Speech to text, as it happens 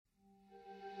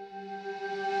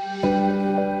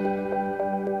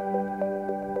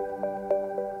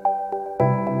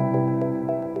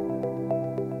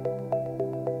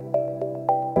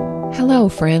Hello,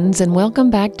 friends, and welcome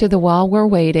back to the While We're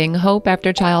Waiting Hope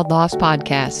After Child Loss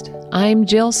podcast. I'm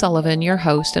Jill Sullivan, your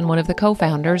host and one of the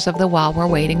co-founders of the While We're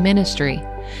Waiting ministry.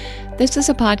 This is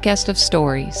a podcast of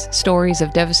stories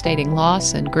of devastating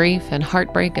loss and grief and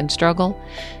heartbreak and struggle,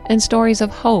 and stories of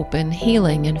hope and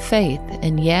healing and faith,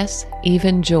 and yes,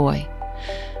 even joy.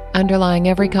 Underlying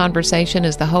every conversation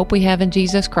is the hope we have in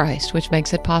Jesus Christ, which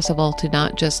makes it possible to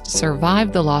not just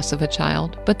survive the loss of a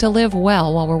child, but to live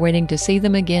well while we're waiting to see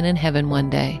them again in heaven one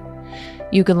day.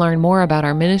 You can learn more about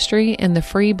our ministry and the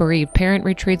free bereaved parent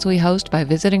retreats we host by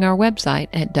visiting our website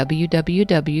at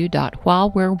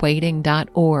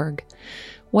www.whilewe'rewaiting.org.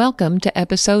 Welcome to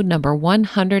episode number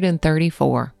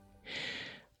 134.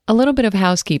 A little bit of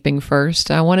housekeeping first.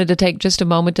 I wanted to take just a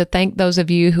moment to thank those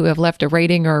of you who have left a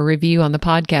rating or a review on the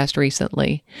podcast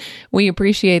recently. We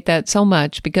appreciate that so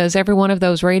much because every one of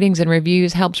those ratings and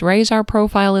reviews helps raise our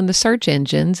profile in the search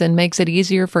engines and makes it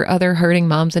easier for other hurting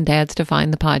moms and dads to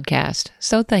find the podcast.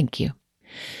 So thank you.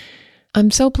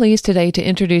 I'm so pleased today to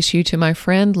introduce you to my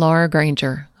friend Laura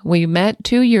Granger. We met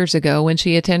 2 years ago when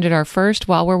she attended our first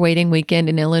While We're Waiting weekend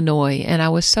in Illinois, and I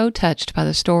was so touched by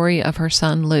the story of her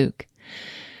son Luke.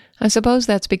 I suppose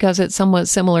that's because it's somewhat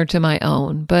similar to my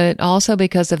own, but also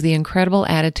because of the incredible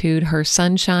attitude her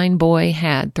sunshine boy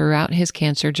had throughout his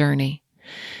cancer journey.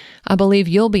 I believe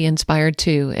you'll be inspired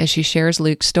too as she shares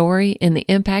Luke's story and the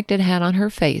impact it had on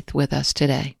her faith with us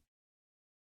today.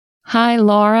 Hi,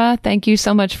 Laura. Thank you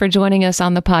so much for joining us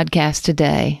on the podcast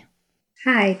today.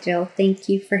 Hi, Jill. Thank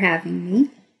you for having me.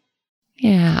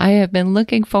 Yeah, I have been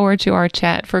looking forward to our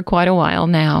chat for quite a while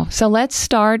now. So let's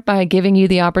start by giving you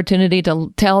the opportunity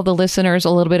to tell the listeners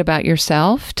a little bit about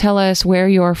yourself. Tell us where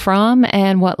you're from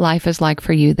and what life is like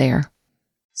for you there.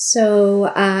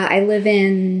 So I live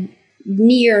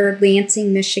near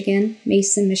Lansing, Michigan,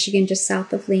 Mason, Michigan, just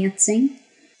south of Lansing,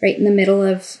 right in the middle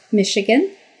of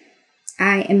Michigan.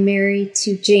 I am married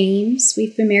to James.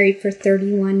 We've been married for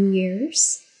 31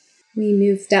 years. We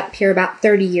moved up here about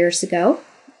 30 years ago.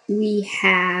 We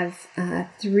have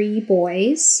 3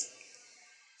 boys.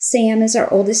 Sam is our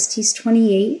oldest. He's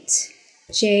 28.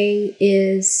 Jay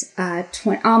is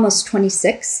almost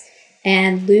 26.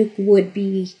 And Luke would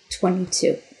be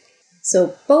 22.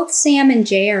 So both Sam and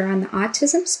Jay are on the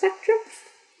autism spectrum.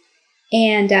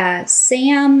 And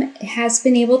Sam has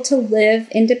been able to live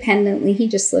independently. He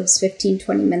just lives 15,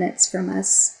 20 minutes from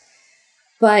us.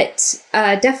 But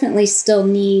definitely still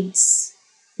needs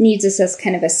us as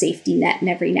kind of a safety net, and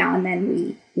every now and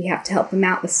then we have to help him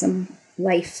out with some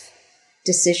life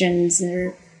decisions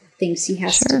or things he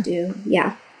has to do.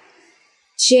 Yeah.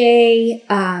 Jay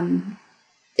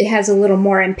has a little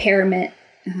more impairment,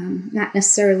 not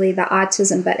necessarily the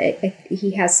autism, but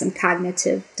he has some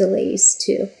cognitive delays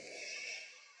too.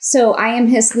 So I am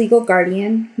his legal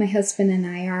guardian, my husband and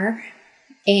I are,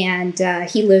 and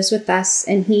he lives with us,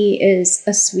 and he is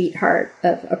a sweetheart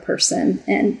of a person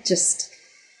and just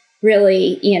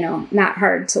really, not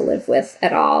hard to live with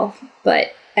at all.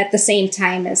 But at the same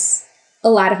time, as a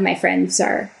lot of my friends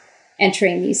are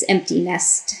entering these empty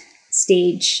nest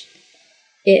stage,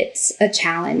 it's a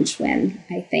challenge when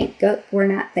I think we're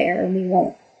not there and we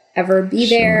won't ever be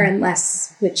there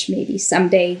unless, which maybe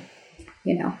someday,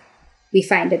 we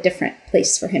find a different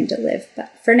place for him to live.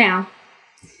 But for now.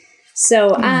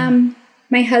 So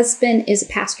my husband is a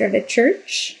pastor at a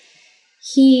church.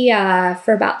 He,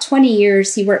 for about 20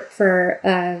 years, he worked for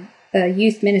a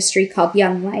youth ministry called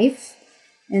Young Life.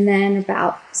 And then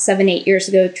about 7-8 years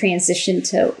ago, transitioned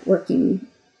to working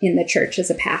in the church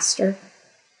as a pastor.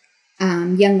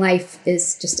 Young Life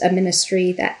is just a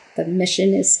ministry that the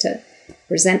mission is to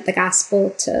present the gospel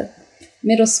to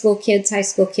middle school kids, high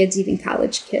school kids, even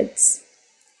college kids.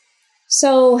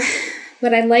 So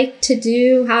what I like to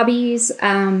do, hobbies,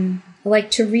 I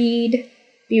like to read.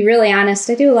 Be really honest,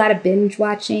 I do a lot of binge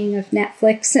watching of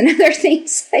Netflix and other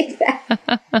things like that.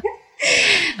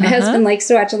 My husband likes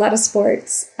to watch a lot of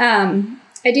sports.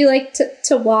 I do like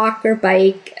to walk or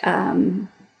bike,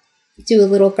 do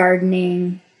a little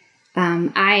gardening.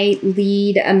 I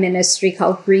lead a ministry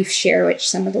called Grief Share, which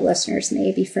some of the listeners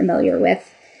may be familiar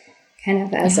with, kind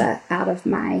of as it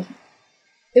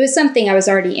was something I was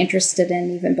already interested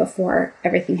in even before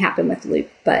everything happened with Luke,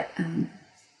 but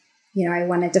I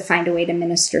wanted to find a way to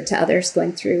minister to others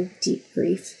going through deep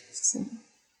grief. So.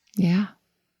 Yeah.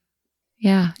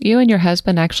 You and your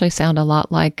husband actually sound a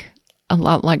lot like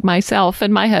myself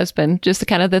and my husband, just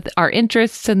kind of our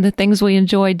interests and the things we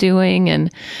enjoy doing.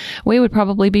 And we would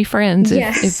probably be friends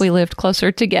if we lived closer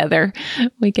together.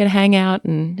 We could hang out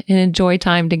and enjoy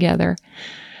time together.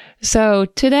 So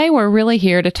today we're really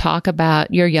here to talk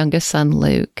about your youngest son,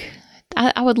 Luke.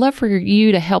 I would love for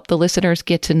you to help the listeners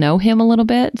get to know him a little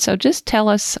bit. So just tell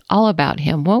us all about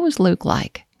him. What was Luke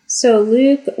like? So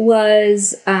Luke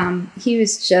was, he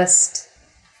was just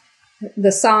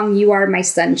the song, "You Are My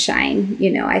Sunshine."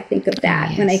 You know, I think of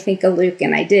that when I think of Luke.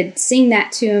 And I did sing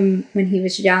that to him when he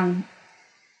was young,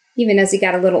 even as he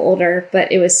got a little older,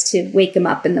 but it was to wake him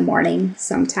up in the morning.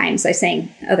 Sometimes I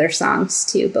sang other songs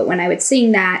too, but when I would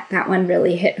sing that one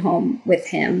really hit home with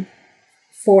him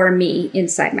for me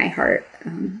inside my heart,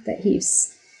 that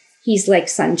he's like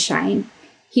sunshine.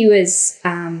 He was,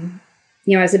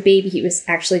 as a baby, he was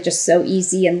actually just so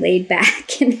easy and laid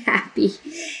back and happy.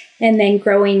 And then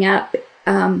growing up,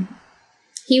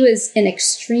 he was an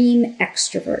extreme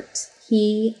extrovert.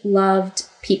 He loved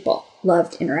people,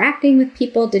 loved interacting with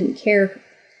people, didn't care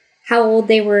how old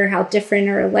they were, how different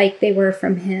or alike they were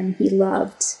from him. He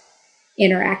loved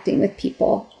interacting with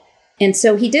people. And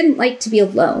so he didn't like to be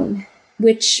alone,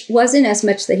 which wasn't as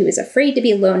much that he was afraid to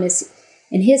be alone as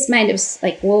in his mind, it was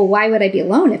like, well, why would I be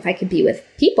alone if I could be with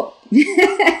people?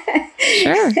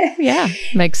 Sure. Yeah.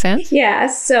 Makes sense. Yeah.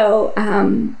 So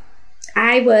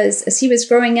as he was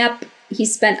growing up, he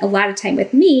spent a lot of time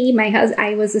with me.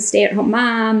 I was a stay-at-home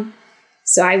mom,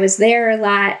 so I was there a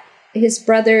lot. His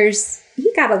brothers,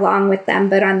 he got along with them,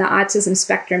 but on the autism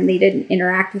spectrum, they didn't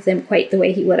interact with him quite the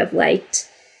way he would have liked.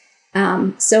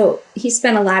 So he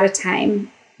spent a lot of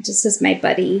time just as my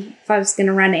buddy. If I was going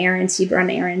to run errands, he'd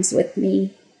run errands with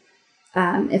me.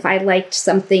 If I liked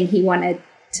something, he wanted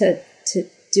to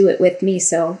do it with me.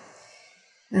 So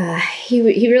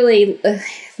he really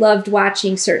loved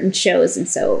watching certain shows. And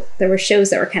so there were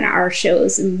shows that were kind of our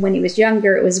shows. And when he was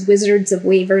younger, it was Wizards of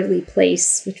Waverly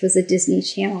Place, which was a Disney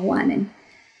Channel one. And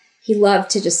he loved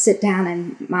to just sit down,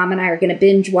 and Mom and I are going to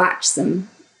binge watch some,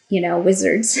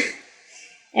 Wizards.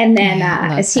 And then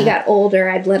as he got older,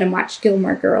 I'd let him watch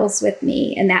Gilmore Girls with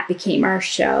me, and that became our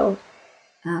show.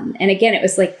 And again, it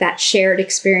was like that shared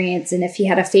experience. And if he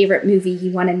had a favorite movie, he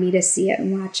wanted me to see it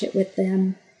and watch it with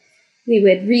them. We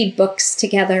would read books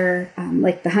together,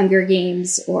 like The Hunger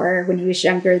Games, or when he was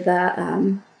younger,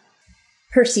 the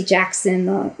Percy Jackson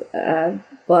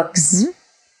books. Mm-hmm.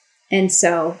 And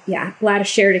so, yeah, a lot of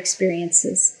shared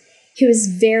experiences. He was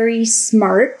very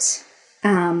smart.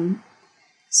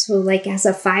 So like as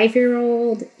a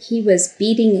 5-year-old, he was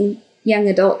beating young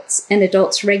adults and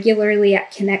adults regularly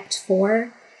at Connect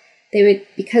 4. They would,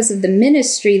 because of the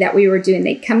ministry that we were doing,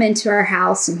 they'd come into our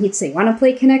house and he'd say, "Want to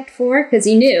play Connect 4?" Because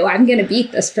he knew I'm going to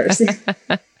beat this person.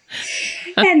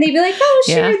 And they'd be like, "Oh,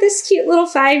 sure, this cute little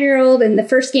 5-year-old." And the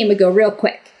first game would go real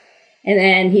quick. And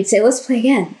then he'd say, "Let's play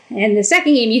again." And the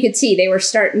second game, you could see they were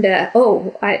starting to,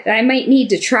 I might need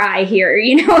to try here,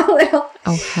 a little.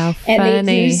 Oh, how funny. And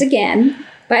they'd lose again.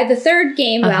 By the third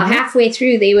game, about halfway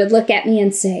through, they would look at me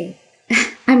and say,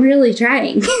 "I'm really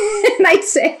trying." And I'd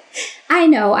say, "I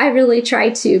know, I really try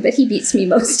too, but he beats me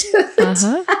most of the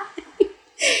time."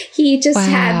 He just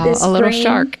had this little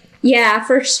shark. Yeah,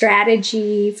 for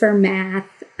strategy, for math.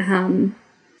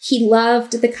 He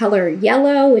loved the color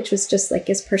yellow, which was just like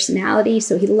his personality.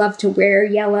 So he loved to wear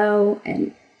yellow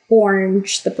and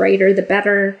orange. The brighter, the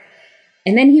better.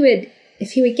 And then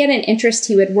if he would get an interest,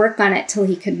 he would work on it till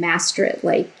he could master it.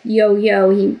 Like yo-yo,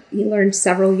 he learned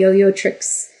several yo-yo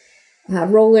tricks.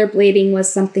 Rollerblading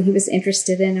was something he was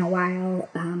interested in a while.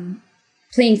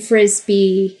 Playing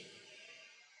Frisbee.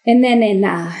 And then in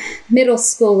middle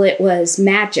school, it was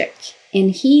magic.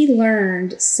 And he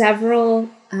learned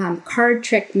several card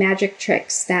trick magic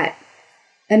tricks that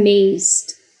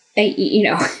amazed,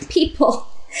 people.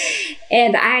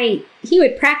 And he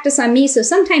would practice on me. So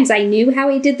sometimes I knew how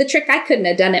he did the trick. I couldn't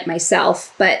have done it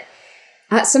myself, but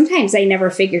sometimes I never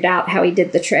figured out how he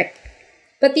did the trick.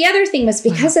 But the other thing was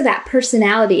because of that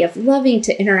personality of loving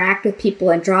to interact with people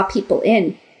and draw people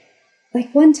in.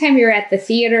 Like one time we were at the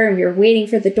theater and we were waiting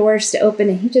for the doors to open,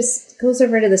 and he just goes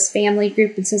over to this family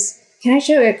group and says, "Can I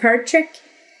show you a card trick?"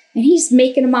 And he's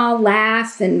making them all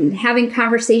laugh and having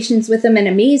conversations with them and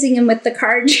amazing them with the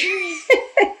card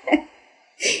trick.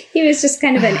 He was just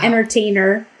kind of an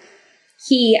entertainer.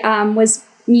 He was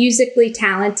musically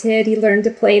talented. He learned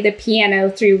to play the piano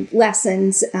through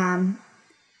lessons.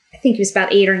 I think he was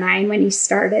about 8 or 9 when he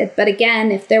started. But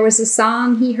again, if there was a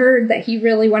song he heard that he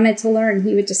really wanted to learn,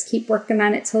 he would just keep working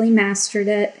on it till he mastered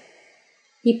it.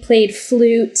 He played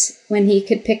flute when he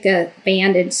could pick a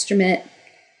band instrument.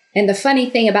 And the funny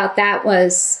thing about that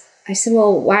was, I said,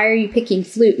 "Well, why are you picking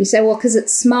flute?" And he said, "Well, because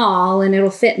it's small and it'll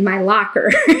fit in my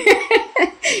locker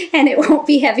and it won't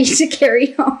be heavy to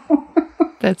carry home."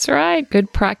 That's right.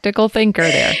 Good practical thinker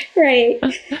there. Right.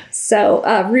 So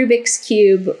Rubik's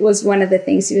Cube was one of the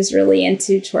things he was really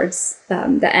into towards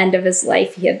the end of his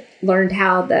life. He had learned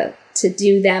how to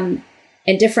do them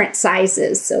and different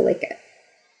sizes. So like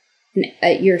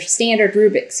your standard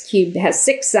Rubik's Cube has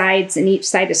 6 sides and each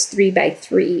side is 3 by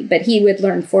 3, but he would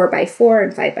learn 4 by 4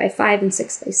 and 5 by 5 and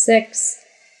 6 by 6.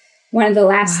 One of the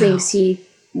last things he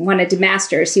wanted to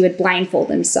master is he would blindfold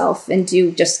himself and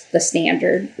do just the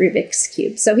standard Rubik's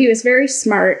Cube. So he was very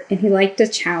smart and he liked a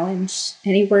challenge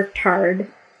and he worked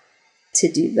hard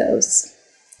to do those.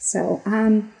 So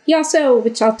he also,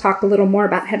 which I'll talk a little more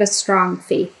about, had a strong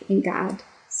faith in God.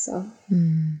 So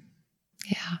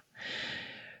yeah.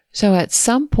 So at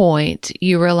some point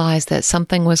you realized that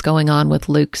something was going on with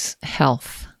Luke's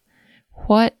health.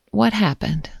 What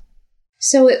happened?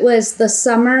 So it was the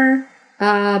summer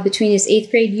between his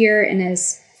 8th grade year and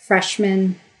his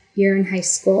freshman year in high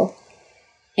school.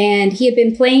 And he had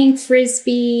been playing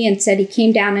Frisbee and said he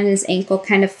came down on his ankle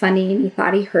kind of funny and he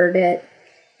thought he hurt it.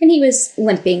 And he was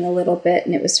limping a little bit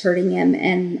and it was hurting him.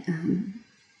 And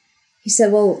he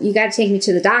said, well, you got to take me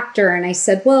to the doctor. And I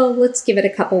said, well, let's give it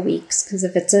a couple weeks because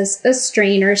if it's a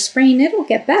strain or a sprain, it'll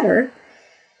get better.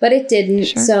 But it didn't.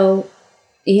 Sure. So,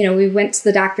 we went to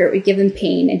the doctor. It would give him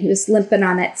pain and he was limping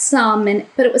on it some,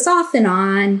 but it was off and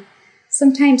on.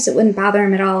 Sometimes it wouldn't bother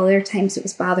him at all. Other times it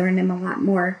was bothering him a lot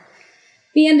more.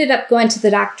 We ended up going to the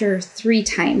doctor 3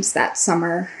 times that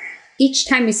summer. Each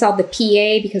time we saw the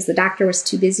PA because the doctor was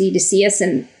too busy to see us.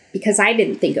 And because I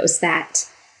didn't think it was that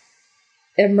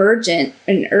emergent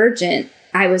and urgent,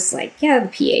 I was like, yeah, the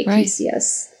PA can see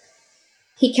us.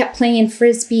 He kept playing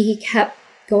Frisbee. He kept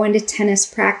going to tennis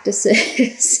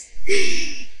practices.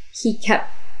 He kept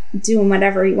doing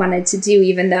whatever he wanted to do,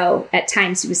 even though at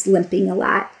times he was limping a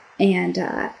lot. And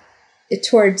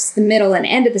towards the middle and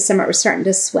end of the summer, it was starting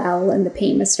to swell and the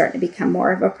pain was starting to become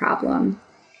more of a problem.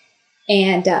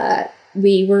 And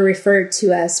we were referred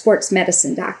to a sports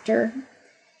medicine doctor.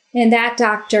 And that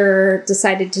doctor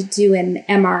decided to do an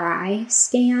MRI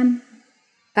scan,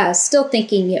 still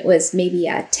thinking it was maybe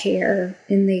a tear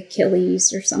in the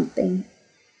Achilles or something.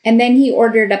 And then he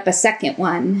ordered up a second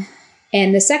one.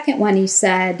 And the second one, he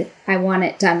said, I want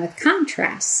it done with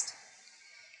contrast.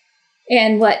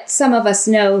 And what some of us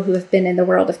know who have been in the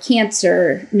world of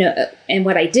cancer know, and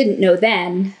what I didn't know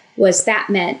then, was that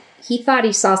meant he thought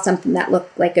he saw something that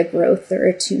looked like a growth or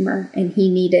a tumor, and he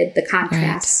needed the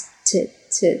contrast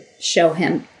to show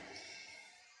him.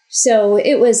 So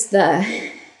it was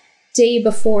the day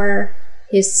before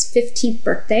his 15th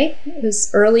birthday. It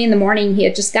was early in the morning. He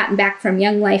had just gotten back from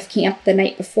Young Life Camp the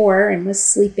night before and was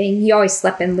sleeping. He always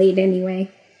slept in late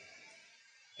anyway.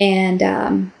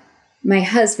 And my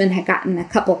husband had gotten a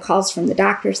couple of calls from the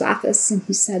doctor's office, and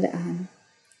he said, I'm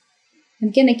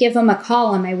going to give him a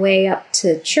call on my way up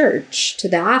to church, to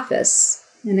the office.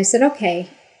 And I said, okay.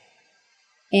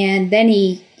 And then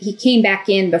he came back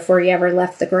in before he ever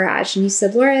left the garage. And he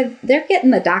said, Laura, they're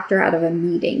getting the doctor out of a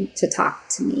meeting to talk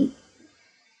to me.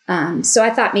 So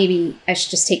I thought maybe I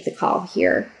should just take the call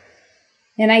here.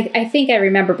 And I think I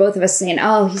remember both of us saying,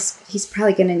 oh, he's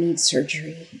probably going to need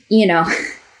surgery,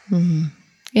 Mm-hmm.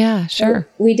 Yeah, sure.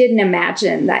 We didn't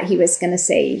imagine that he was going to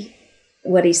say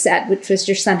what he said, which was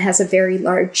your son has a very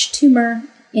large tumor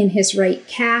in his right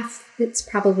calf. It's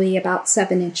probably about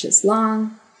 7 inches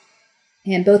long.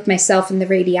 And both myself and the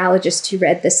radiologist who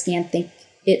read the scan think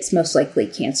it's most likely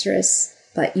cancerous,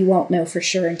 but you won't know for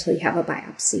sure until you have a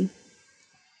biopsy.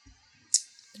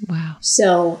 Wow.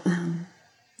 So,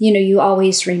 you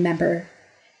always remember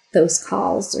those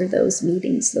calls or those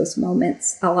meetings, those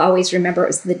moments. I'll always remember it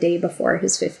was the day before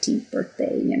his 15th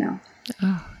birthday,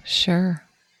 Oh, sure.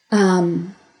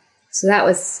 So that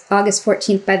was August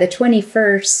 14th. By the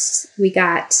 21st, we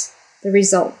got the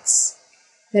results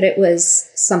that it was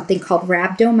something called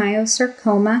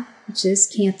rhabdomyosarcoma, which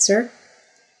is cancer.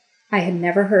 I had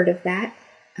never heard of that.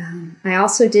 I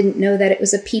also didn't know that it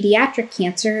was a pediatric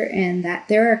cancer and that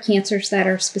there are cancers that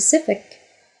are specific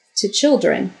to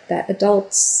children that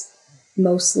adults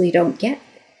mostly don't get.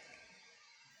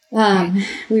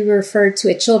 We were referred to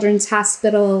a children's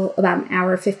hospital about an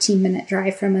hour, 15-minute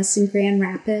drive from us in Grand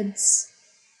Rapids.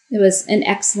 It was an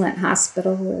excellent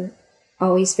hospital. We're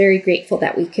always very grateful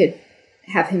that we could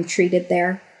have him treated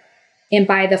there. And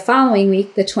by the following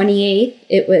week, the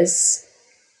 28th,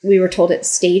 we were told it's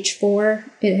stage 4.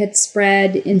 It had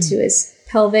spread into his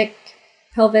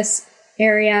pelvis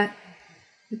area,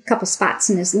 a couple spots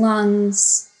in his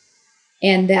lungs,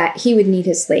 and that he would need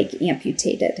his leg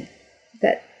amputated,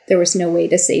 that there was no way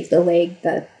to save the leg,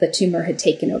 that the tumor had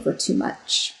taken over too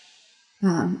much.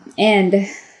 And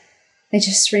I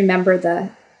just remember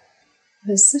it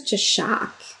was such a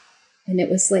shock. And it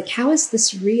was like, how is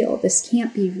this real? This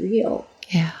can't be real.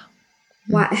 Yeah.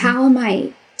 Mm-hmm. How am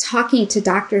I talking to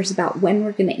doctors about when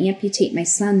we're going to amputate my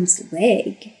son's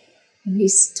leg? And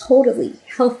he's totally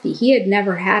healthy. He had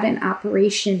never had an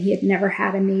operation. He had never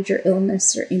had a major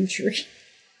illness or injury.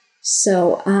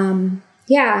 So,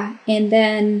 yeah. And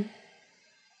then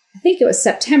I think it was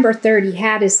September 3rd, he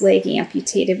had his leg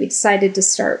amputated. We decided to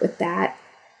start with that.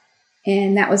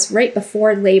 And that was right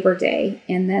before Labor Day.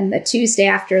 And then the Tuesday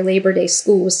after Labor Day,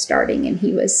 school was starting, and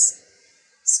he was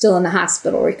still in the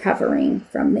hospital recovering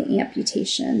from the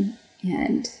amputation.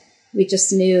 And we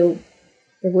just knew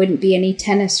there wouldn't be any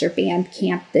tennis or band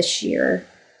camp this year.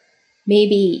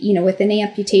 Maybe, with an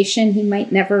amputation, he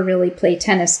might never really play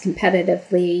tennis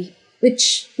competitively,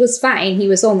 which was fine. He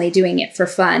was only doing it for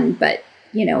fun, but,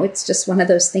 it's just one of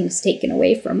those things taken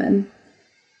away from him.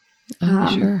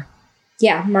 Sure.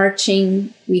 Yeah,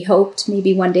 marching, we hoped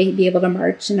maybe one day he'd be able to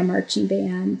march in a marching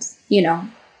band.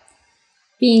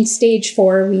 Being stage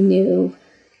 4, we knew,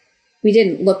 we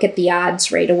didn't look at the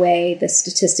odds right away, the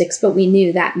statistics, but we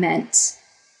knew that meant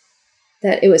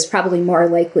that it was probably more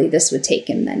likely this would take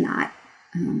him than not.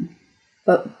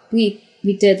 But we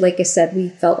did, like I said, we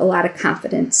felt a lot of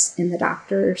confidence in the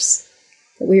doctors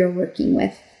that we were working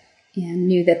with and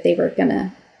knew that they were going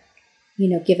to,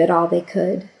 give it all they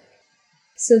could.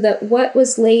 So that what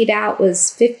was laid out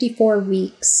was 54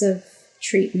 weeks of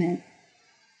treatment.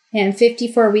 And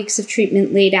 54 weeks of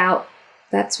treatment laid out,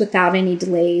 that's without any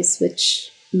delays,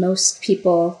 which most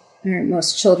people, or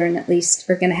most children at least,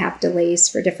 are going to have delays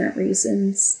for different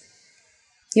reasons.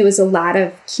 It was a lot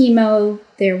of chemo.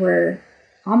 There were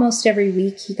almost every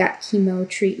week he got chemo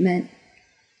treatment.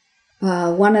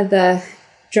 One of the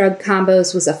drug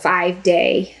combos was a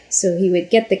 5-day. So he would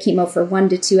get the chemo for 1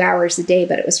 to 2 hours a day,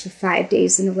 but it was for 5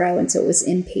 days in a row. And so it was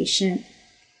inpatient.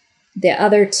 The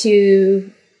other 2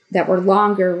 that were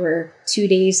longer were 2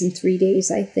 days and 3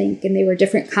 days, I think. And they were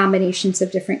different combinations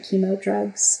of different chemo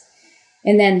drugs.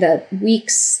 And then the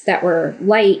weeks that were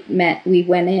light meant we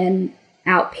went in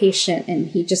outpatient, and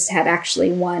he just had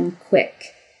actually one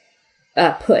quick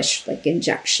push, like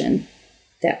injection,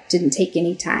 that didn't take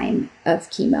any time of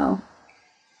chemo.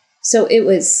 So it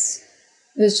was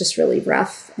just really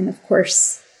rough. And of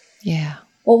course, yeah.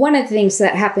 Well, one of the things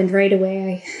that happened right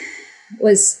away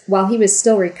was while he was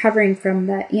still recovering from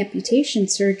the amputation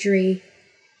surgery,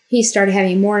 he started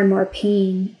having more and more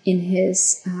pain in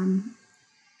his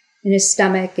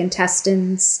stomach,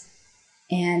 intestines,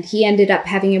 and he ended up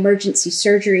having emergency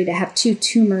surgery to have 2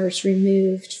 tumors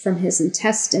removed from his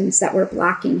intestines that were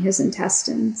blocking his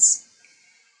intestines.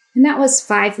 And that was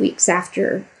 5 weeks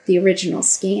after the original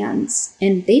scans,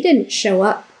 and they didn't show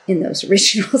up in those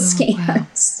original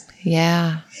scans.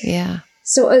 Wow. Yeah.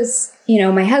 So it was,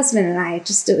 my husband and I,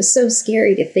 it was so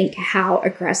scary to think how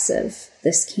aggressive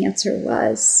this cancer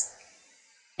was.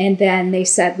 And then they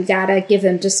said, we got to give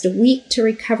him just a week to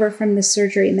recover from the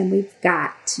surgery, and then we've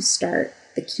got to start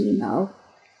the chemo,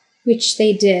 which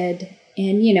they did.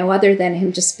 And, other than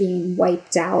him just being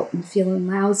wiped out and feeling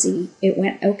lousy, it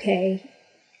went okay.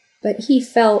 But he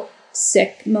felt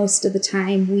sick most of the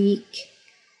time, weak.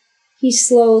 He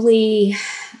slowly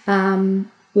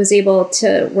was able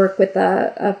to work with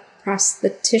a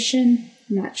prosthetician.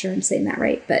 I'm not sure I'm saying that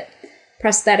right, but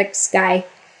prosthetics guy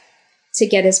to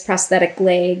get his prosthetic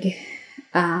leg.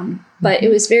 But it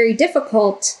was very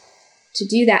difficult to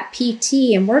do that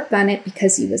PT and work on it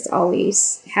because he was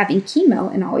always having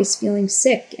chemo and always feeling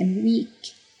sick and weak.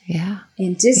 Yeah.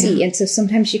 And dizzy. Yeah. And so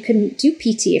sometimes you couldn't do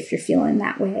PT if you're feeling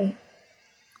that way.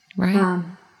 Right.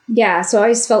 So I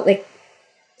always felt like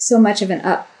so much of an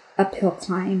uphill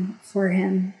climb for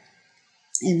him.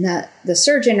 And the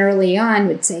surgeon early on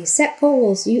would say, set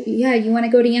goals. You want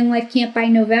to go to Young Life Camp by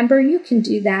November? You can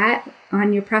do that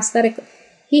on your prosthetic.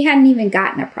 He hadn't even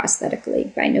gotten a prosthetic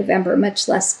leg by November, much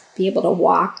less be able to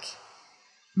walk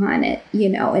on it,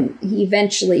 and he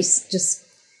eventually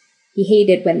he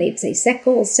hated when they'd say, set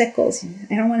goals.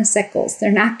 I don't want to set goals.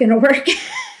 They're not going to work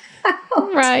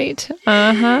out. Right.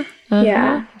 Uh-huh.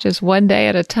 Yeah. Just one day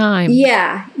at a time.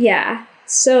 Yeah.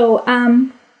 So,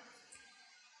 I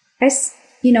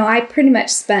pretty much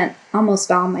spent almost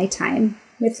all my time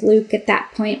with Luke at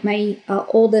that point. My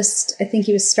oldest, I think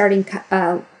he was starting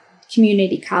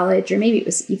community college, or maybe it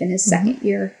was even his second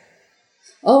year.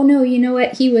 Oh, no, you know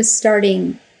what? He was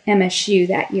starting MSU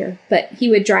that year, but he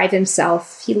would drive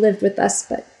himself. He lived with us,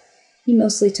 but he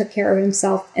mostly took care of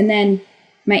himself. And then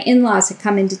my in-laws had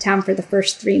come into town for the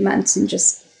first 3 months and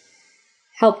just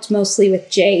helped mostly with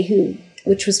Jay,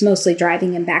 which was mostly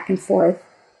driving him back and forth.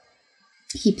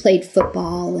 He played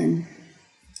football and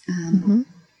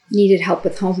needed help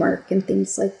with homework and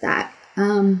things like that.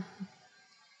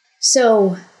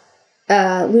 So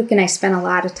Luke and I spent a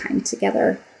lot of time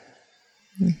together.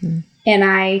 And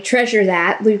I treasure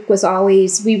that. Luke was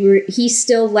always, he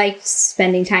still liked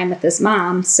spending time with his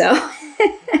mom. So,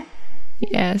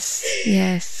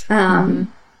 yes.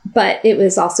 But it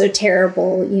was also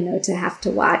terrible, to have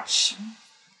to watch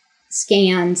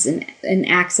scans and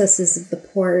accesses of the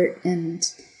port, and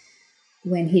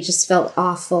when he just felt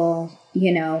awful,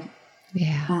 Yeah.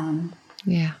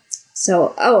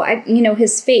 So,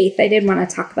 his faith, I did want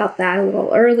to talk about that a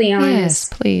little early on. Yes,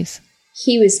 please.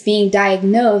 He was being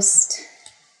diagnosed.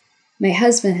 My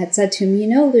husband had said to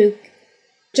him, Luke,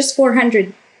 just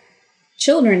 400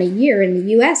 children a year in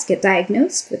the U.S. get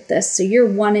diagnosed with this, so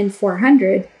you're 1 in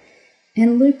 400.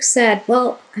 And Luke said,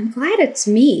 well, I'm glad it's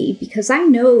me because I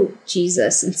know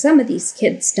Jesus and some of these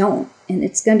kids don't, and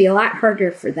it's going to be a lot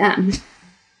harder for them.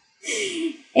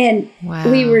 And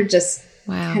we were just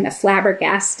kind of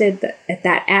flabbergasted at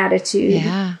that attitude.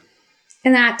 Yeah.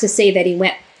 And not to say that he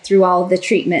went through all the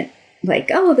treatment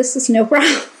like, oh, this is no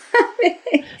problem.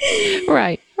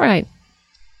 Right.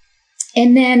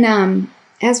 And then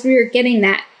as we were getting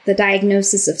the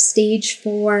diagnosis of stage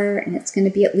 4, and it's going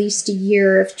to be at least a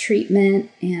year of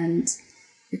treatment, and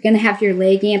you're going to have your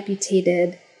leg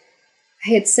amputated,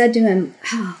 I had said to him,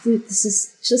 oh, Luke, this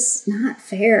is just not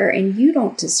fair, and you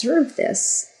don't deserve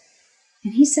this.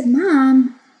 And he said,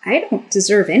 Mom, I don't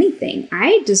deserve anything.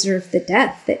 I deserve the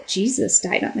death that Jesus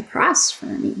died on the cross for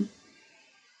me.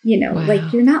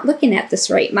 Like, you're not looking at this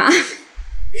right, Mom.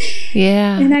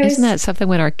 Yeah. Isn't that something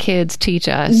when our kids teach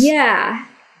us? Yeah.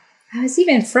 I was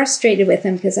even frustrated with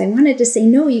him because I wanted to say,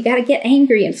 no, you got to get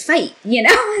angry and fight,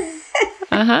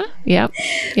 Uh-huh. Yep.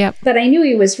 But I knew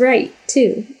he was right,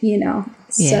 too,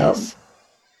 Yes. So,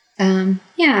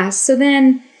 so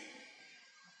then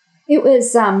it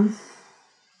was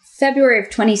February of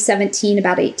 2017,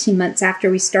 about 18 months after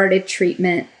we started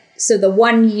treatment. So the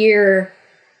 1-year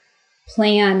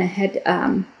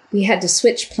plan we had to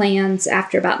switch plans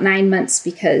after about 9 months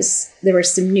because there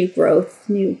was some new growth,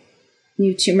 new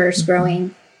tumors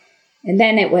growing. And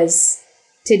then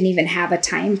didn't even have a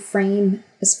time frame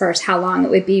as far as how long it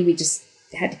would be. We just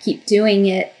had to keep doing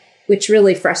it, which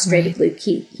really frustrated Luke.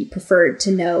 He preferred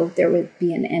to know there would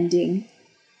be an ending.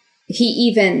 He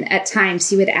even, at times,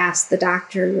 he would ask the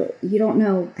doctor, you don't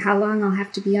know how long I'll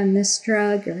have to be on this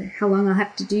drug or how long I'll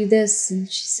have to do this? And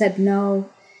she said, no.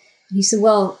 And he said,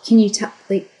 well, can you tell,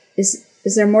 is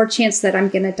there more chance that I'm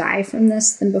going to die from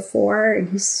this than before?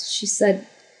 And she said,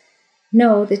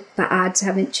 no, the odds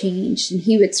haven't changed. And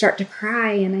he would start to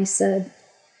cry. And I said,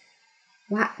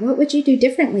 what would you do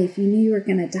differently if you knew you were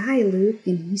going to die, Luke?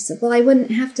 And he said, well, I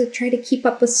wouldn't have to try to keep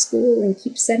up with school and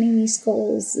keep setting these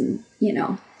goals and,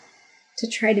 to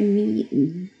try to meet.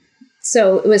 And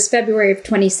so it was February of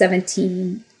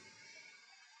 2017,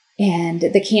 and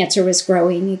the cancer was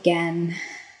growing again.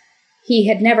 He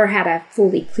had never had a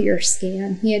fully clear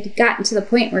scan. He had gotten to the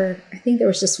point where I think there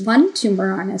was just one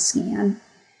tumor on his scan,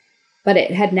 but it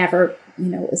had never,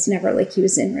 it was never like he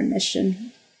was in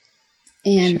remission.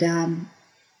 And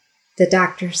the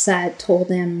doctor told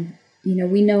him,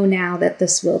 we know now that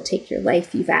this will take your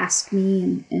life. You've asked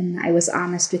me, and I was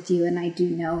honest with you, and I do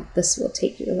know this will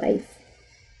take your life.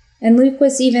 And Luke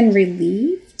was even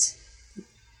relieved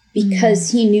because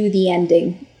he knew the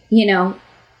ending,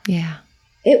 Yeah.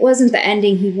 It wasn't the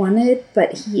ending he wanted,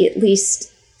 but he, at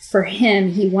least for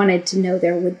him, he wanted to know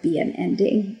there would be an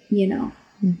ending,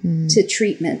 to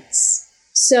treatments.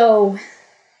 So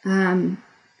the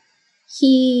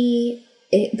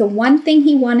one thing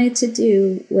he wanted to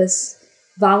do was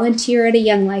volunteer at a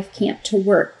Young Life camp to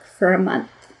work for a month.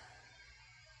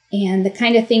 And the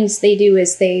kind of things they do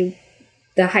is the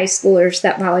high schoolers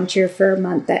that volunteer for a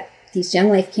month at these Young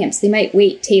Life camps, they might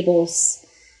wait tables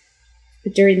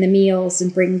during the meals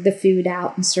and bring the food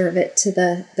out and serve it to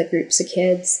the groups of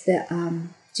kids that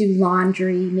do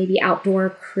laundry, maybe outdoor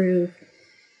crew.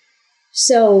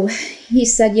 So he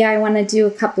said, I want to do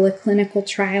a couple of clinical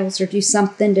trials or do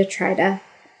something to try to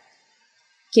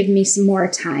give me some more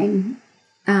time.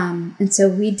 And so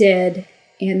we did.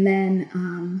 And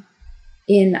then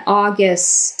in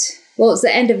August, it was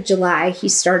the end of July, he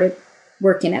started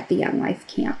working at the Young Life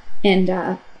camp. And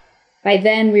by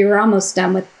then we were almost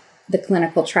done with the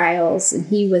clinical trials, and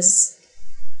he was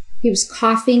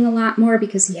coughing a lot more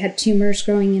because he had tumors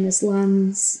growing in his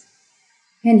lungs.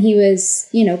 And he was,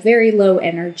 very low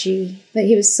energy, but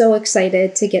he was so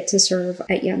excited to get to serve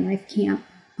at Young Life camp.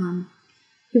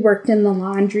 He worked in the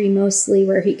laundry mostly,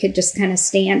 where he could just kind of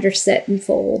stand or sit and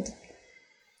fold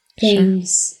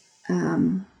things.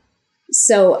 Sure.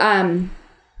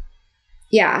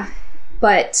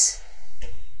 But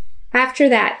after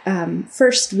that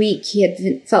first week, he had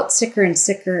felt sicker and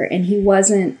sicker, and he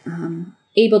wasn't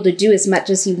able to do as much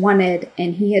as he wanted.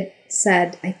 And he had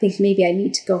said, I think maybe I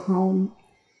need to go home.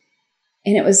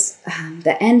 And it was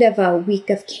the end of a week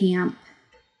of camp.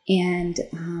 And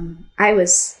I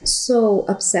was so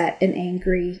upset and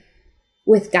angry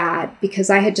with God because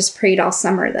I had just prayed all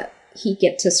summer that he'd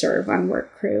get to serve on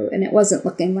work crew. And it wasn't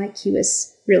looking like he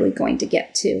was really going to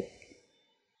get to.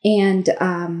 And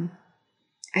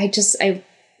I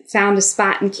found a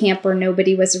spot in camp where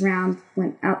nobody was around,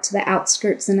 went out to the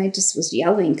outskirts, and I just was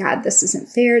yelling, God, this isn't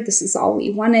fair. This is all we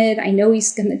wanted. I know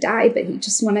he's going to die, but he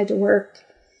just wanted to work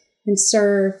and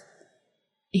serve.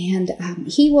 And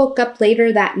he woke up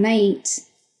later that night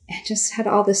and just had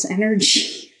all this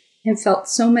energy and felt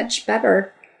so much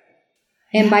better.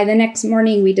 And by the next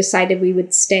morning, we decided we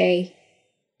would stay.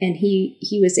 And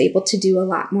he was able to do a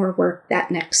lot more work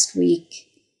that next week.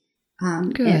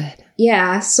 Good.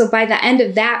 So by the end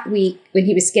of that week, when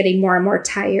he was getting more and more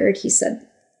tired, he said,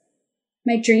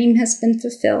 my dream has been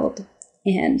fulfilled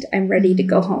and I'm ready to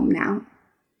go home now.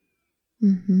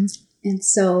 Mm-hmm. And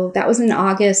so that was in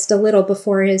August, a little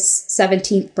before his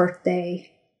 17th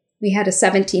birthday. We had a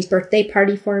 17th birthday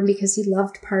party for him because he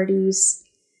loved parties.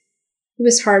 It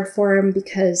was hard for him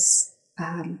because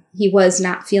he was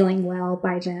not feeling well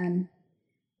by then,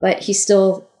 but he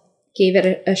still gave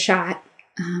it a shot.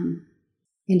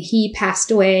 And he passed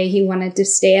away. He wanted to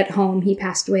stay at home. He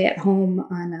passed away at home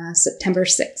on September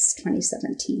 6th,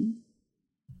 2017.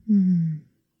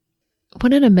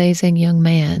 What an amazing young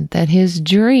man that his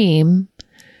dream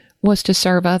was to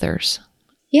serve others.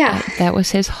 Yeah. That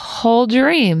was his whole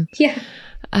dream. Yeah.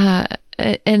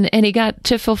 And he got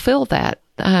to fulfill that.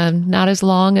 Not as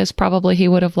long as probably he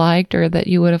would have liked or that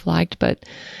you would have liked, but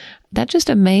that just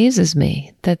amazes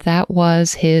me that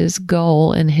was his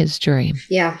goal and his dream.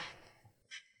 Yeah.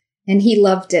 And he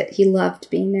loved it. He loved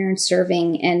being there and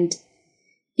serving. And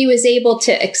he was able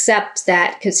to accept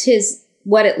that because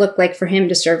what it looked like for him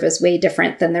to serve is way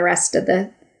different than the rest of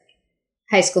the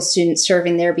high school students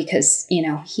serving there because,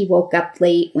 he woke up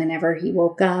late whenever he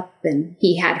woke up and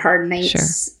he had hard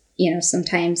nights,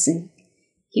 sometimes. And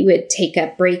he would take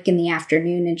a break in the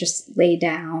afternoon and just lay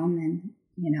down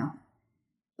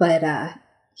but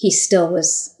he still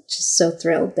was just so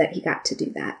thrilled that he got to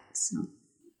do that. So,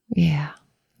 yeah,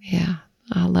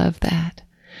 I love that.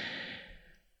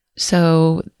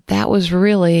 So that was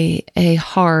really a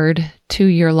hard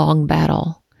 2-year-long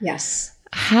battle. Yes.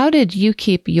 How did you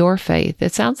keep your faith?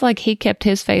 It sounds like he kept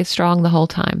his faith strong the whole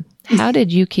time. How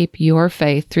did you keep your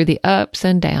faith through the ups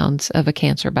and downs of a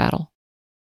cancer battle?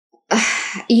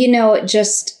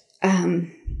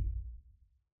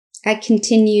 I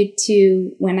continued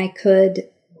to, when I could,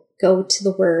 go to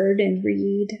the Word and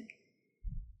read.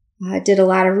 I did a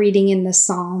lot of reading in the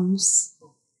Psalms.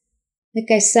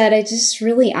 Like I said, I just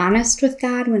really honest with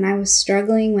God when I was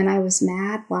struggling, when I was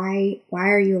mad. Why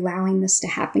are you allowing this to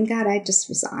happen, God? I just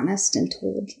was honest and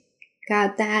told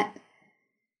God that.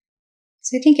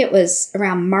 So I think it was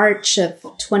around March of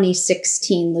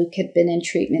 2016, Luke had been in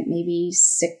treatment maybe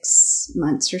 6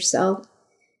 months or so.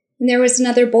 And there was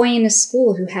another boy in his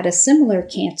school who had a similar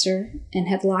cancer and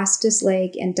had lost his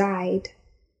leg and died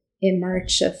in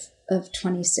March of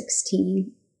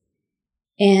 2016.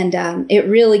 And it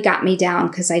really got me down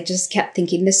because I just kept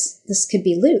thinking, this could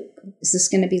be Luke. Is this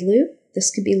going to be Luke?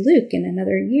 This could be Luke in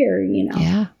another year,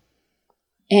 Yeah.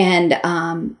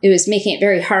 And it was making it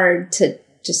very hard to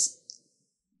just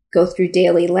go through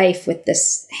daily life with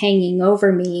this hanging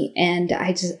over me. And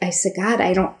I said, God,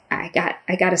 I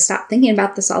got to stop thinking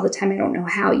about this all the time. I don't know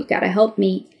how. You got to help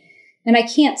me. And I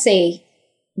can't say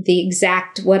the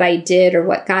exact what I did or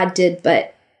what God did,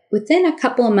 but within a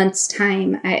couple of months'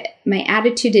 time, my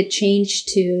attitude had changed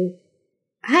to,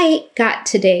 I got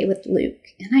today with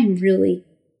Luke, and I'm really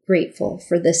grateful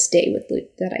for this day with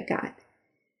Luke that I got.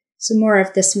 So more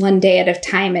of this one day at a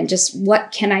time and just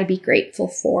what can I be grateful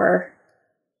for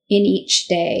in each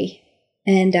day.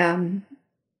 And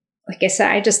like I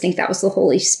said, I just think that was the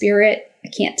Holy Spirit. I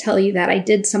can't tell you that I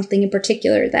did something in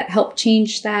particular that helped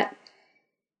change that,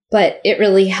 but it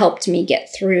really helped me get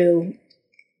through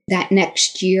that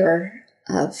next year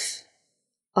of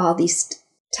all these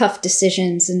tough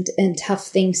decisions and tough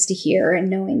things to hear and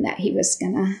knowing that he was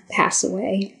going to pass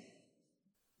away.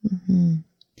 Mm-hmm.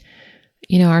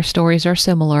 Our stories are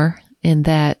similar in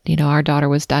that, our daughter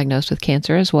was diagnosed with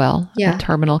cancer as well, yeah.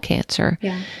 terminal cancer.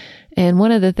 Yeah. And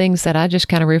one of the things that I just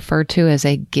kind of referred to as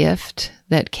a gift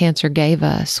that cancer gave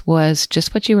us was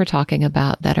just what you were talking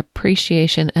about, that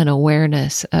appreciation and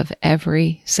awareness of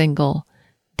every single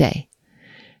day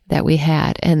that we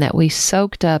had and that we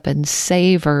soaked up and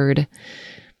savored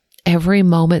every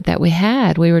moment that we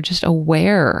had. We were just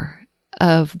aware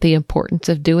of the importance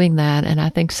of doing that. And I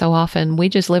think so often we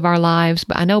just live our lives.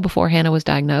 But I know before Hannah was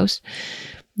diagnosed,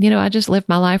 I just lived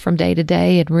my life from day to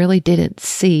day and really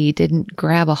didn't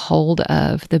grab a hold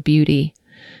of the beauty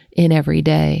in every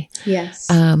day. Yes.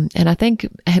 And I think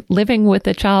living with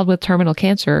a child with terminal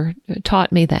cancer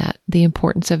taught me that, the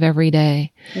importance of every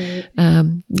day.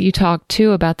 Right. You talked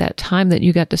too about that time that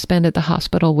you got to spend at the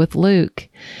hospital with Luke,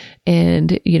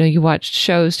 and, you watched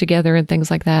shows together and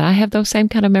things like that. I have those same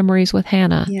kind of memories with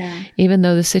Hannah. Yeah. Even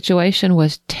though the situation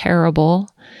was terrible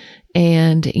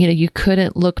and, you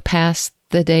couldn't look past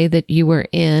the day that you were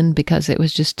in because it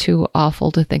was just too awful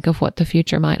to think of what the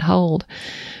future might hold.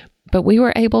 But we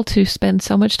were able to spend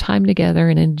so much time together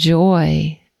and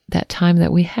enjoy that time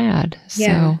that we had.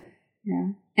 Yeah. So, yeah.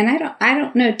 And I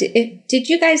don't know. Did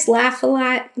you guys laugh a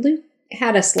lot? Luke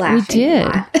had us laughing a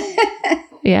lot.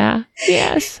 Yeah.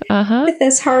 Yes. Uh-huh.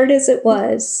 As hard as it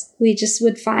was, we just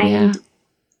would find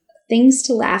things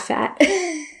to laugh at.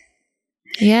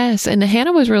 Yes. And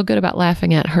Hannah was real good about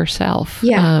laughing at herself.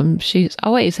 Yeah. She's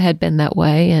always had been that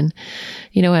way. And,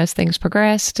 as things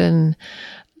progressed and,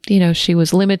 she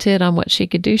was limited on what she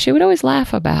could do, she would always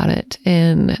laugh about it.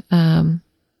 And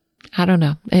I don't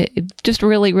know, just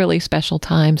really, really special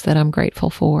times that I'm grateful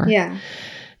for. Yeah.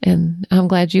 And I'm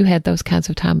glad you had those kinds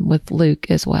of time with Luke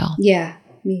as well. Yeah,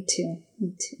 me too.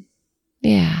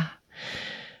 Yeah.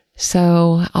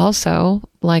 So also,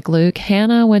 like Luke,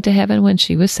 Hannah went to heaven when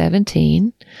she was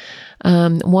 17.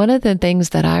 One of the things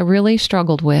that I really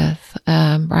struggled with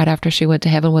right after she went to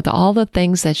heaven, with all the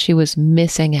things that she was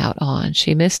missing out on.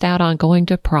 She missed out on going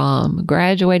to prom,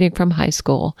 graduating from high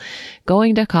school,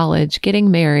 going to college,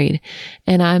 getting married.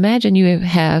 And I imagine you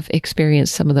have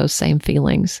experienced some of those same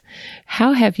feelings.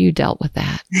 How have you dealt with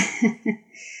that?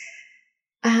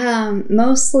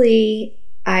 Mostly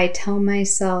I tell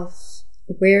myself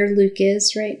where Luke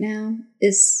is right now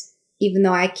is, even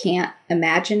though I can't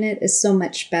imagine it, is so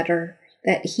much better,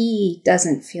 that he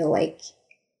doesn't feel like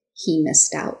he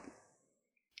missed out.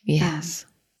 Yes.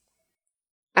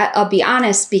 I'll be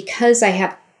honest, because I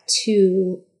have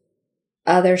two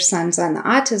other sons on the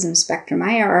autism spectrum,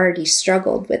 I already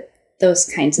struggled with those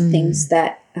kinds of things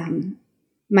that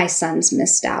my sons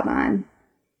missed out on.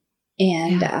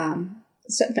 And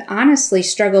so honestly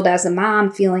struggled as a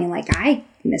mom, feeling like I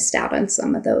missed out on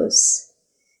some of those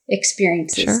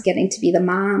experiences, getting to be the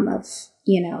mom of,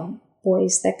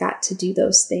 boys that got to do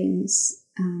those things,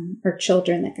 or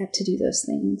children that got to do those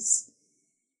things.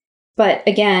 But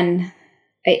again,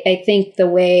 I think the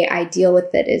way I deal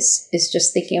with it is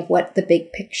just thinking of what the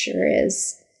big picture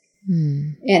is,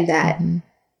 and that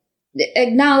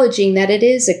acknowledging that it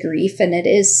is a grief and it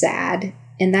is sad,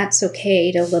 and that's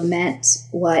okay to lament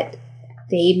what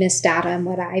they missed out on,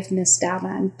 what I've missed out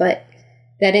on, but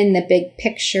that in the big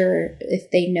picture,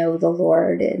 if they know the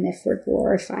Lord and if we're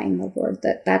glorifying the Lord,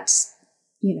 that's,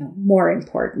 more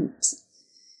important.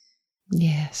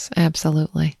 Yes,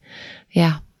 absolutely.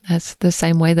 Yeah. That's the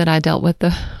same way that I dealt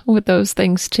with those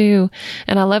things too.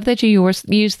 And I love that you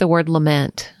use the word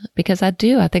lament, because I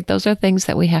think those are things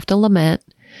that we have to lament.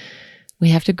 We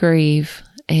have to grieve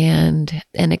and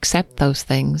accept those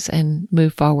things and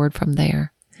move forward from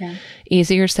there. Yeah.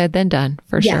 Easier said than done,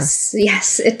 for sure.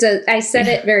 Yes. I said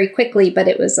it very quickly, but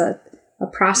it was a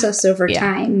process over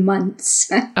time,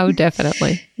 months. Oh,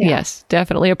 definitely. Yeah. Yes,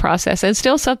 definitely a process. And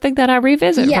still something that I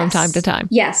revisit from time to time.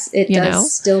 Yes, it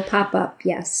does still pop up.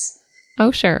 Yes. Oh,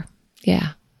 sure. Yeah.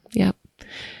 Yep.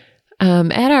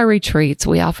 At our retreats,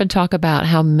 we often talk about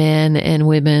how men and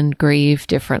women grieve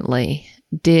differently.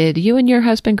 Did you and your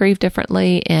husband grieve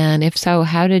differently? And if so,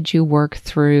 how did you work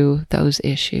through those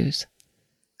issues?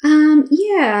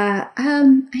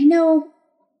 I know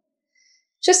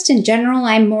just in general,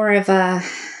 I'm more of I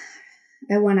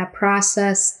want to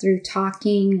process through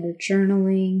talking or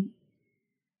journaling.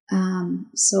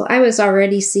 So I was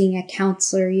already seeing a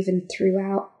counselor even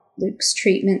throughout Luke's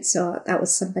treatment. So that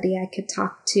was somebody I could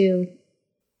talk to.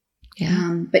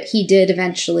 Yeah. But he did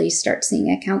eventually start seeing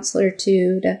a counselor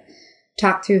too, to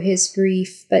talk through his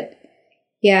grief. But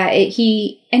yeah,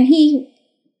 he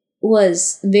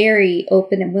was very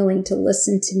open and willing to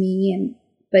listen to me,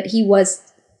 but he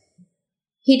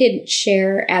didn't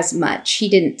share as much. He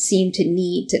didn't seem to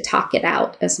need to talk it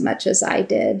out as much as I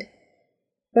did.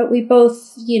 But we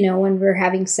both, when we're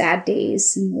having sad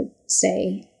days, and would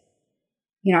say,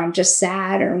 I'm just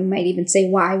sad, or we might even say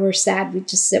why we're sad. We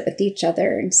just sit with each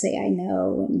other and say, I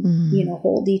know, and,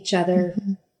 hold each other.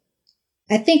 Mm-hmm.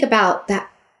 I think about that.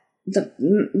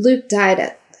 Luke died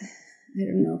at,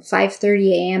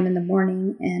 5:30 a.m. in the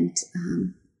morning, and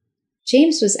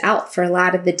James was out for a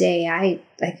lot of the day. I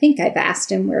think I've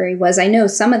asked him where he was. I know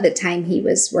some of the time he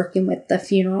was working with the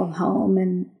funeral home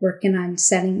and working on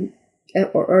setting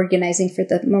or organizing for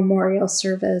the memorial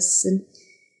service.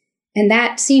 And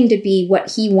that seemed to be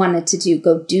what he wanted to do,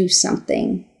 go do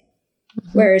something.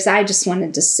 Mm-hmm. Whereas I just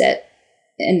wanted to sit,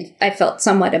 and I felt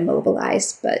somewhat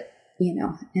immobilized, but,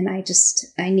 and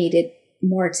I needed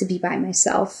more to be by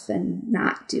myself and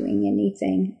not doing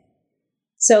anything.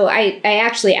 So I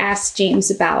actually asked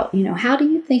James about, how do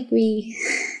you think we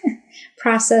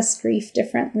process grief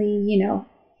differently,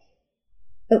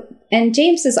 And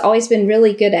James has always been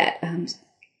really good at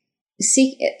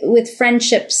with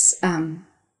friendships.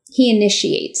 He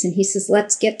initiates and he says,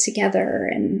 let's get together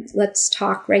and let's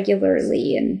talk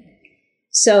regularly. And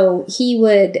so he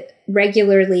would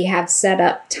regularly have set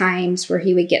up times where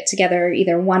he would get together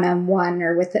either one-on-one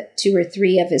or with 2 or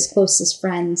 3 of his closest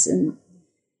friends, and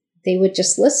they would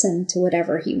just listen to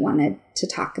whatever he wanted to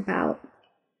talk about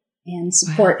and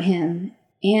support him.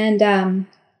 And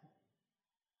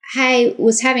I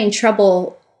was having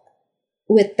trouble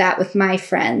with that with my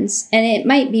friends. And it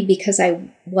might be because I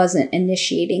wasn't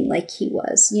initiating like he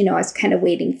was. I was kind of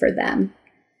waiting for them.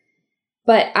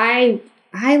 But I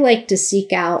like to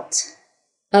seek out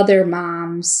other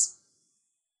moms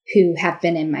who have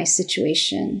been in my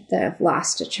situation that have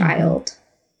lost a child.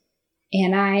 Mm-hmm.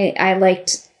 And I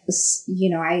liked,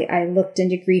 I looked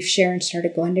into Grief Share and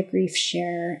started going to Grief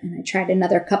Share. And I tried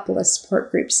another couple of support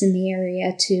groups in the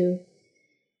area too.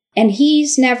 And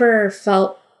he's never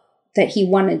felt that he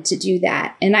wanted to do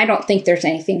that. And I don't think there's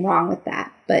anything wrong with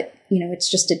that. But,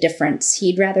 it's just a difference.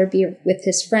 He'd rather be with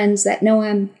his friends that know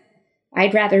him.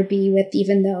 I'd rather be with,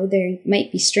 even though there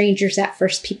might be strangers at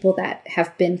first, people that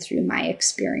have been through my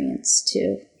experience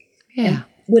too. Yeah. And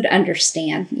would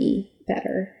understand me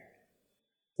better.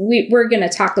 We're going to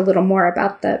talk a little more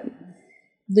about the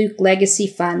Luke Legacy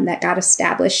Fund that got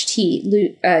established.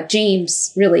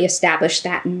 James really established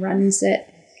that and runs it.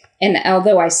 And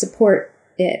although I support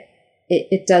it,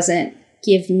 it doesn't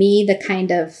give me the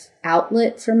kind of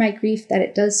outlet for my grief that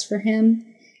it does for him.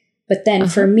 But then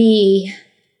for me,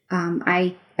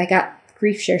 I got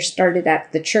Grief Share started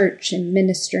at the church, and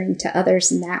ministering to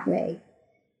others in that way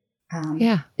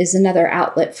is another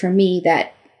outlet for me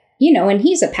that, and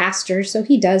he's a pastor, so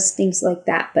he does things like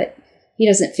that, but he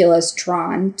doesn't feel as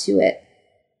drawn to it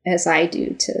as I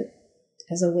do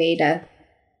as a way to,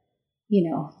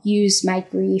 use my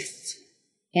grief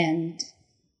and,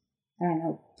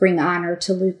 bring honor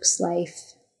to Luke's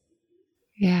life.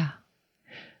 Yeah.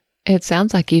 It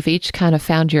sounds like you've each kind of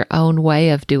found your own way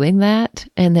of doing that,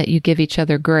 and that you give each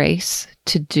other grace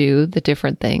to do the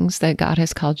different things that God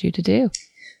has called you to do.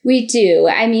 We do.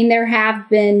 I mean, there have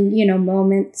been,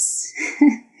 moments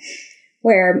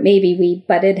where maybe we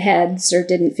butted heads or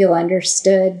didn't feel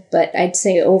understood, but I'd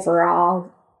say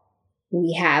overall,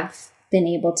 we have been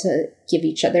able to give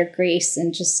each other grace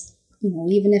and just,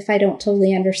 even if I don't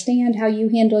totally understand how you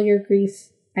handle your grief,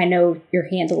 I know you're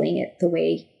handling it the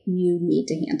way you need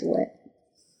to handle it.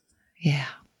 Yeah.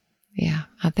 Yeah.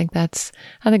 I think that's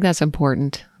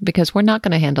important, because we're not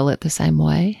going to handle it the same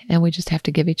way. And we just have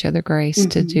to give each other grace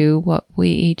to do what we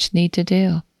each need to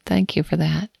do. Thank you for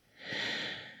that.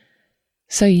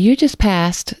 So you just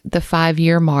passed the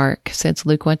 5-year mark since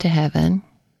Luke went to heaven.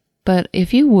 But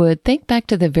if you would, think back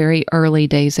to the very early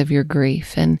days of your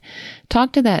grief and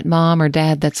talk to that mom or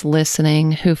dad that's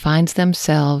listening who finds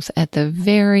themselves at the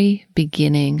very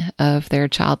beginning of their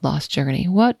child loss journey.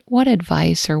 What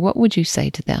advice or what would you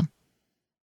say to them?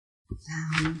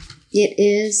 It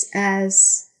is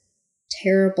as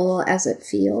terrible as it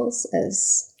feels,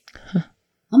 as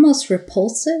almost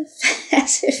repulsive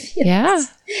as it feels.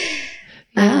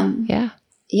 Yeah.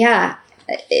 Yeah.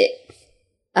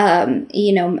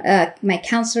 My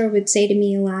counselor would say to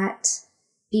me a lot,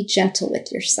 be gentle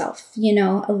with yourself,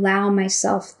 allow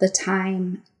myself the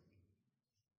time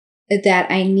that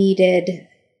I needed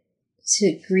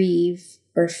to grieve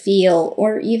or feel,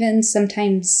 or even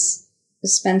sometimes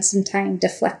spend some time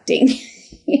deflecting.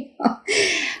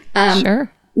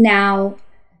 Sure. Now,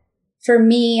 for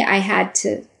me, I had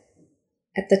to,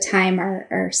 at the time,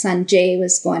 our son Jay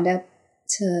was going to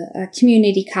a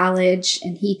community college,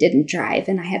 and he didn't drive,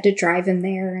 and I had to drive him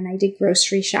there, and I did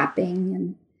grocery shopping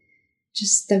and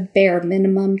just the bare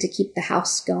minimum to keep the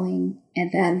house going.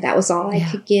 And then that was all I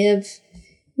could give.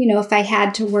 If I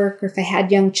had to work or if I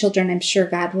had young children, I'm sure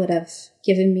God would have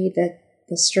given me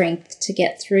the strength to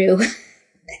get through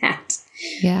that.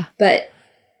 Yeah. But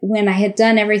when I had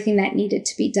done everything that needed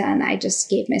to be done, I just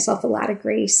gave myself a lot of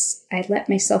grace. I let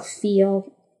myself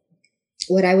feel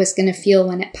what I was going to feel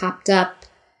when it popped up.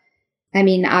 I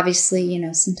mean, obviously,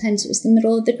 sometimes it was the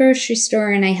middle of the grocery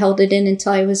store and I held it in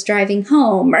until I was driving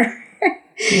home. Or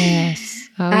yes.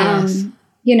 Oh, yes.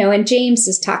 And James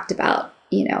has talked about,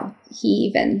 he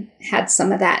even had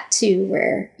some of that too,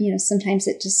 where, sometimes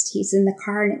he's in the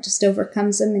car and it just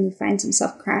overcomes him and he finds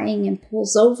himself crying and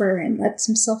pulls over and lets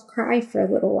himself cry for a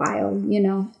little while,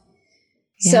 Yeah.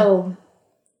 So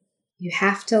you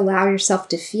have to allow yourself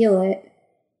to feel it.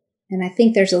 And I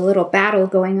think there's a little battle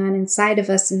going on inside of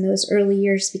us in those early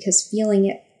years because feeling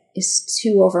it is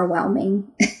too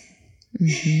overwhelming.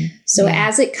 Mm-hmm. So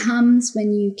as it comes,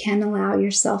 when you can allow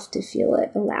yourself to feel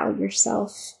it, allow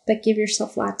yourself, but give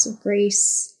yourself lots of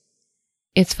grace.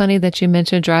 It's funny that you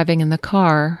mentioned driving in the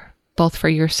car, both for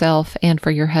yourself and for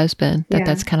your husband,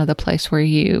 that's kind of the place where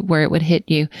it would hit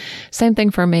you. Same thing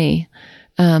for me.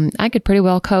 I could pretty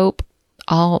well cope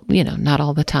not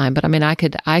all the time, but I mean, I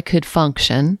could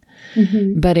function,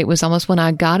 but it was almost when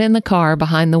I got in the car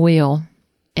behind the wheel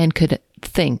and could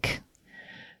think,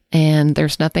 and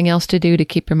there's nothing else to do to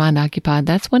keep your mind occupied.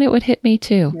 That's when it would hit me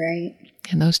too. Right.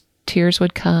 And those tears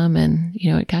would come, and,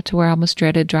 it got to where I almost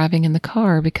dreaded driving in the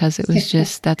car because it was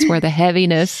just, that's where the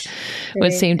heaviness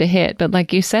would seem to hit. But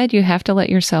like you said, you have to let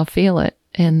yourself feel it.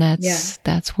 And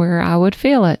that's where I would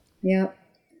feel it. Yep.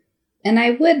 And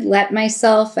I would let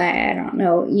myself, I don't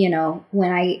know,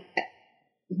 when I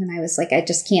was like, I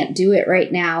just can't do it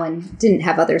right now and didn't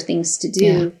have other things to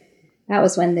do, that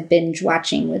was when the binge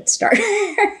watching would start.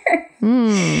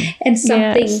 And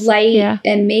something light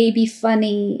and maybe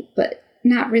funny, but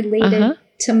not related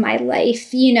to my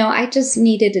life. I just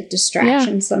needed a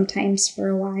distraction sometimes for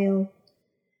a while.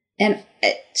 And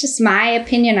just my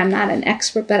opinion, I'm not an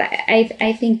expert, but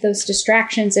I think those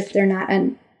distractions, if they're not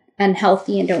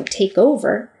unhealthy and don't take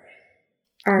over,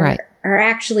 are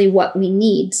actually what we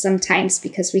need sometimes,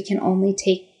 because we can only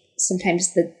take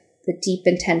sometimes the deep,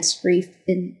 intense grief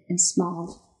in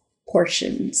small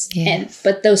portions. Yes.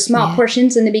 But those small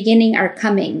portions in the beginning are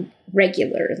coming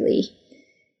regularly,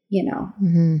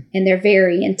 and they're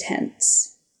very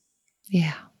intense.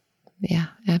 Yeah. Yeah,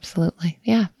 absolutely.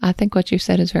 Yeah, I think what you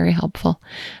said is very helpful.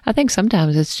 I think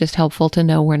sometimes it's just helpful to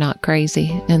know we're not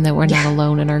crazy and that we're not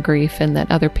alone in our grief, and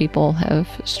that other people have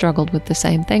struggled with the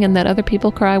same thing, and that other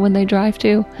people cry when they drive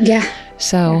too. Yeah.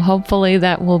 So hopefully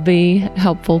that will be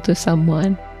helpful to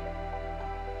someone.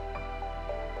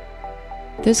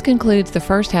 This concludes the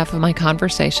first half of my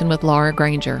conversation with Laura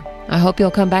Granger. I hope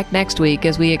you'll come back next week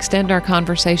as we extend our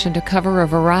conversation to cover a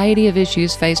variety of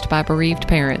issues faced by bereaved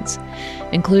parents,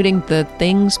 including the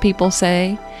things people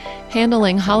say,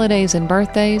 handling holidays and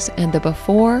birthdays, and the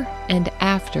before and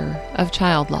after of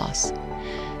child loss.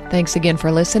 Thanks again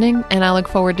for listening, and I look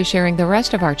forward to sharing the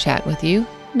rest of our chat with you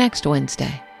next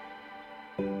Wednesday.